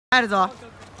That is off.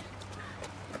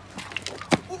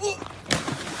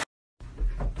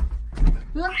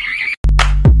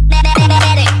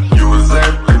 You was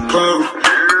at the club,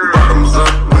 bottoms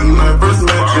up when I first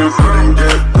met you, couldn't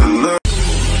get enough.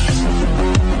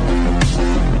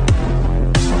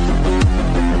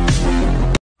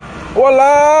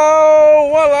 Wallow,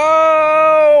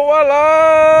 wallow, wallow.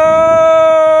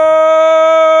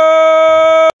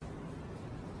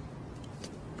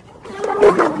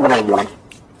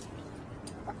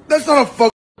 That's not a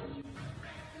fuck.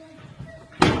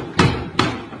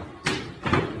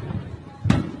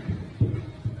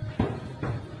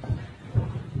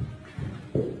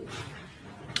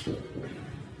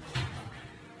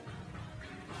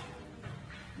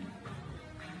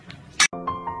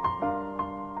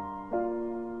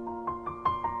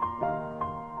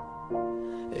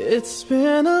 It's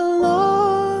been a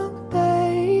long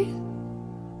day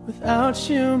without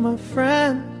you, my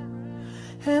friend,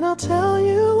 and I'll tell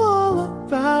you all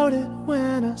about it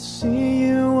when I see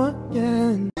you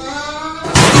again.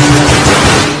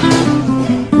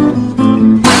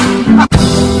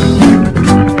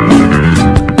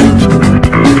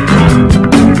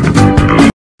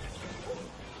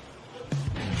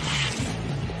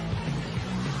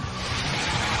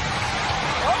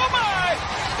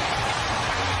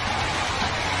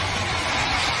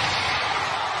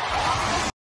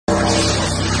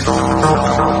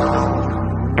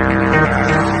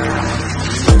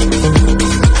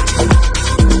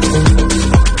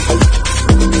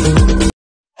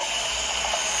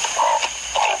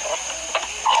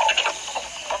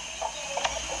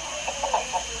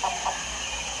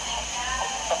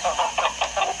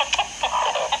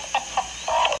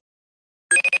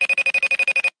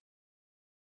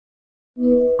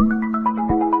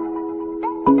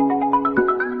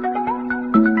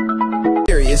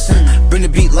 Bring the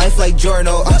beat, life like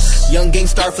Jorno. Young gang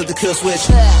star, flip the kill switch.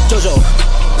 Jojo,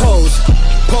 pose,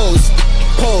 pose,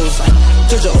 pose.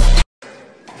 Jojo.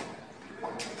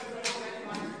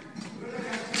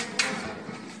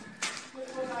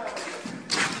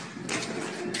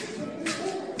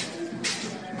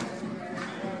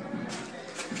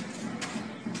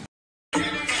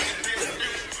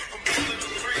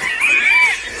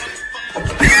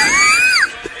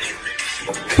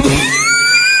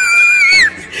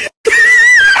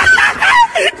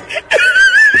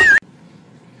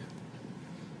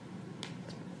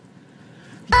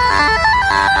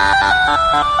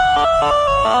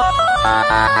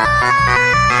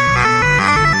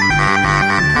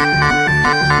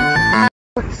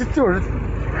就是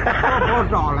好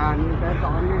找了，你再找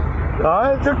你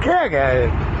啊，就看看。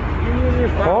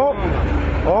哦，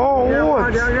我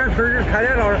俺村人看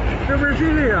见了，这不是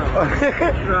谁的呀？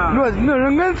是吧？那是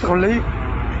俺村的。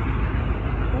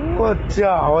我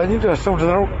家伙，你这手指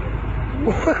头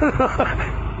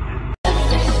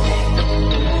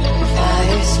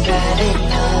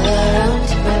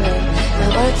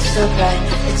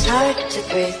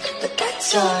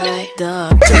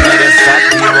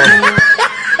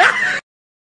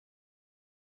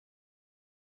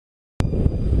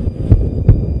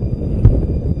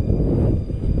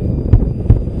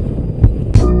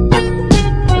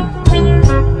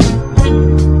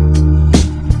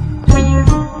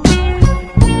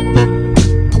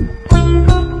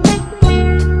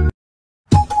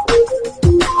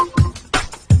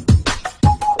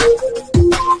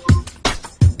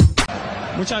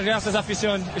！Muchas gracias,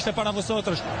 afición. Este es para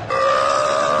vosotros.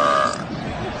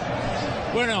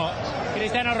 Bueno,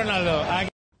 Cristiano Ronaldo.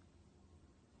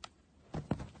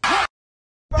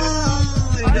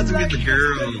 He doesn't get the girl.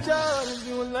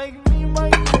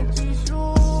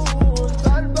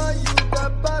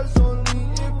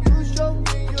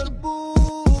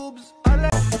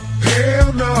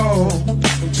 Hell no,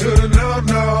 to the no,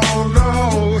 no,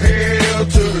 no. Hell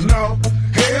to the no,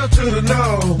 hell to the no,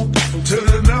 to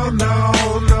the no, no.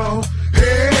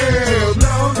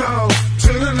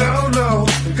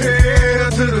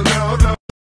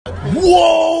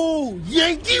 Whoa!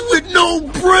 Yankee with no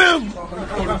brim!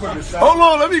 Hold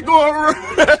on, let me go around.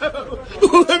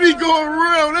 Let me go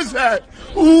around this hat.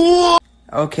 Whoa!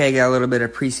 Okay, got a little bit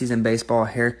of preseason baseball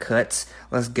haircuts.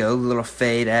 Let's go. A little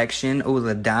fade action. Oh,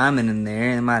 the diamond in there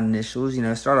and my initials. You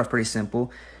know, start off pretty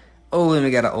simple. Oh, then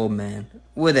we got an old man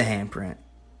with a handprint.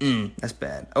 That's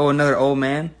bad. Oh, another old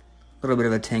man. A little bit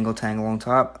of a tangle on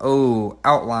top. Oh,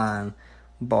 outline.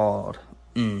 Bald.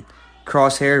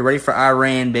 Crosshair, ready for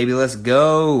Iran, baby. Let's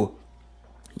go.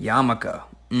 Yarmulke.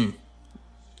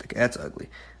 That's ugly.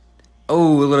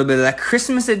 Oh, a little bit of that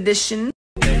Christmas edition.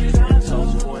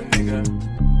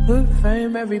 Good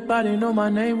fame, everybody know my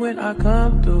name when I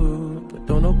come through. But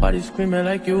don't nobody screaming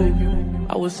like you.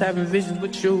 I was having visions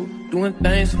with you, doing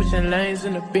things, switching lanes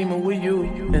in the Beamer with you,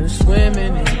 and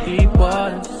swimming in deep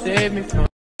water, save me from.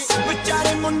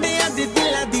 ਵਿਚਾਰੇ ਮੁੰਡਿਆਂ ਦੇ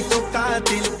ਦਿਲਾਂ ਦੀ ਤੋ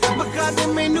ਕਾਤਿਲ ਬਖਾ ਦੇ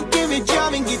ਮੈਨੂੰ ਕਿਵੇਂ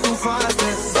ਜਾਵੇਂਗੀ ਤੂੰ fast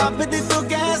ਸਭ ਦੇ ਤੋ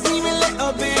ਗੈਸ ਨਹੀਂ ਮਿਲੇ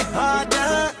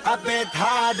a bit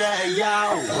harder yo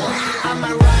I'm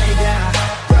a rider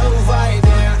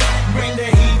provider bring the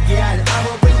heat girl I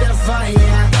will bring the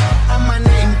fire and my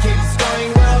name keeps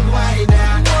going worldwide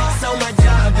so my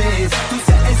job is to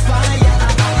satisfy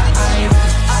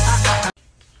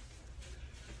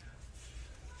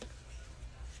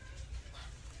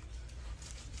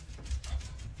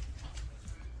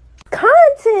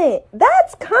Content.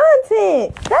 That's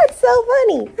content. That's so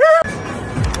funny.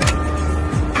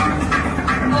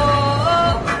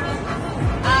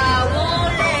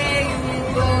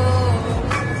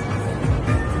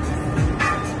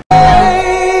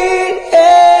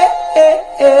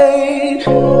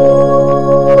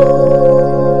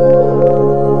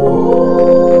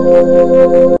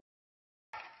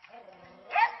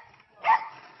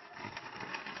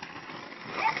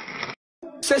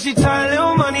 Said she tired,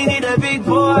 little money, need a big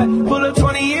boy. Pull up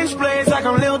 20-inch blades like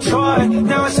I'm Lil Troy.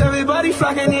 Now it's everybody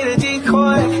flocking, need a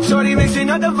decoy. Shorty mixing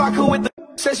up the vodka with the.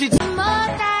 Said she. Say,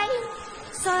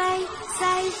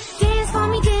 dance for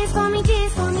me, dance for me,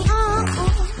 dance for me,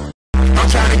 I'm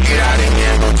trying to get out of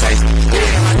here and go taste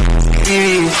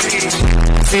TV.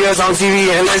 See us on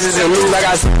TV and listen to news. I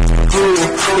got some food.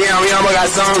 Yeah, we almost got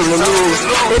something to lose.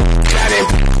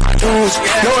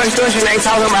 No instruction, ain't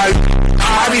talking about it.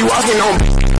 I be walking on.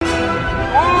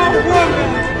 All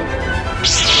women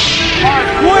are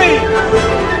queens.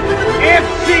 If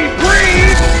she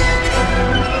breathes,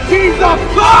 she's a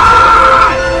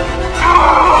god!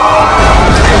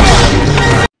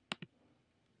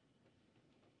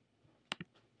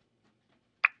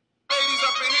 Ladies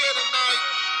up in here tonight.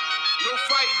 No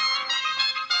fighting.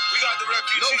 We got the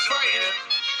refugees. No fighting.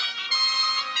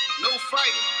 No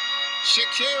fighting.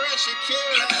 Shakira,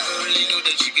 Shakira. I never really knew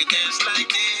that you could dance like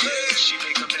this. She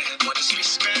make a man wanna speak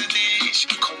Spanish.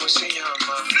 Como se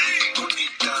llama?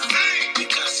 Bonita.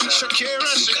 Picasa.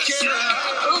 Shakira, Shakira.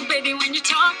 oh baby, when you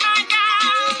talk like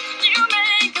that, you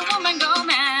make a woman go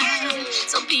mad.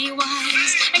 So be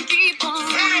wise and keep on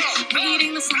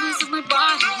reading the signs of my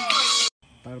body.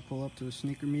 About to pull up to a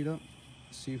sneaker meetup,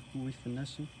 see who we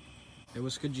finessing. Hey,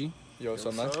 what's good, G? Yo, what's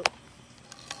up, man?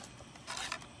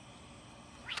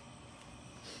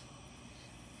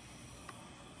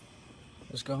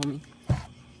 Let's go, homie.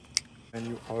 And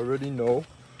you already know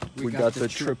we got the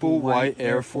triple white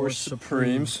Air Force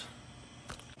Supremes.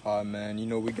 Man, you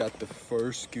know we got the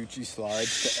first Gucci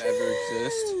slides to ever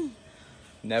exist.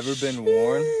 Never been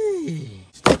worn.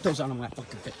 Stick those on my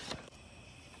fucking face.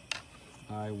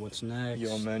 Alright, what's next?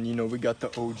 Yo, man, you know we got the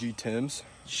OG Tims.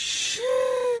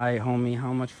 Alright, homie,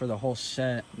 how much for the whole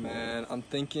set? Man, I'm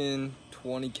thinking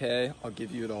 20K. I'll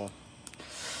give you it all.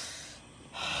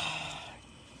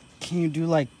 Can you do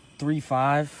like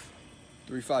 3.5?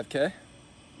 3.5K?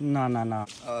 No.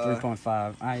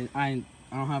 3.5. I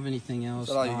don't have anything else.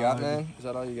 Is that all you got, man? Is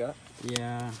that all you got?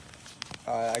 Yeah.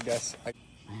 I guess. I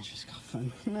just got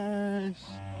finesse.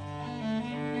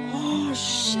 Oh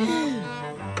shit.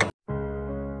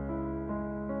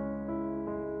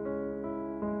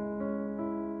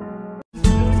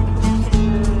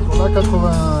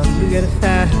 You get a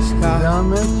fast car.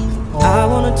 I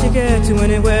want a ticket to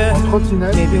anywhere.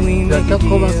 Maybe we make a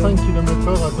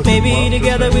deal. Maybe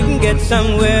together we can get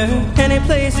somewhere. Any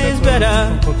place is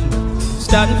better.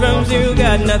 Starting from zero,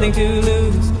 got nothing to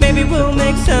lose. Maybe we'll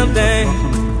make something.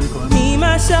 Me,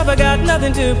 myself, I got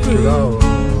nothing to prove.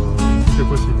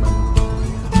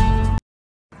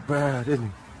 Bruh, didn't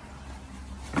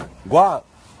he? Guap.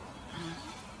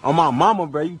 On my mama,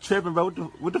 bro. You tripping, bro.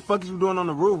 What the fuck is you doing on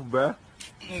the roof, bro?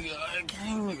 Nigga, I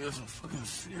can't get some fucking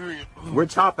cereal. Where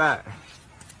Chop at?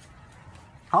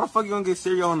 How the fuck you gonna get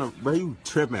cereal on the... Bro, you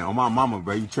tripping. On my mama,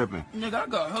 bro. You tripping. Nigga, I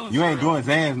got hella You ain't doing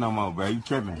Zans no more, bro. You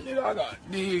tripping. Nigga, I got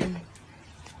D.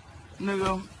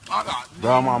 Nigga, I got D.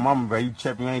 Bro, on my mama, bro. You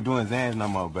tripping. You ain't doing Zans no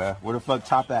more, bro. Where the fuck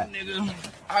Chop at? Nigga,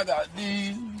 I got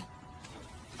D.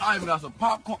 I even got some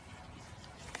popcorn.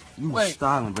 You Wait,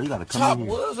 styling, bro. You gotta come Chop in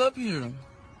here. was up here.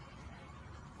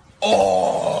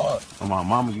 Oh! On my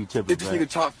mama, you tripping, Get this bro. nigga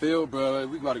Chop Phil, bro.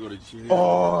 Like, we gotta go to gym.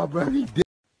 Oh, bro. He did.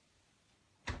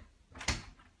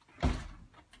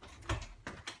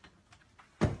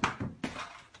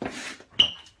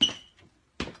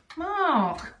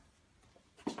 Mark!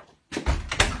 I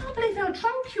can't believe how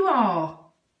drunk you are.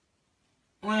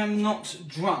 I am not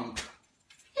drunk.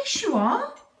 Yes, you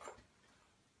are.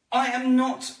 I am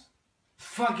not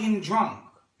fucking drunk.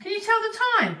 Can you tell the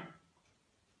time?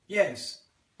 Yes.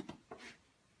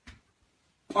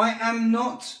 I am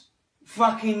not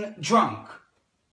fucking drunk.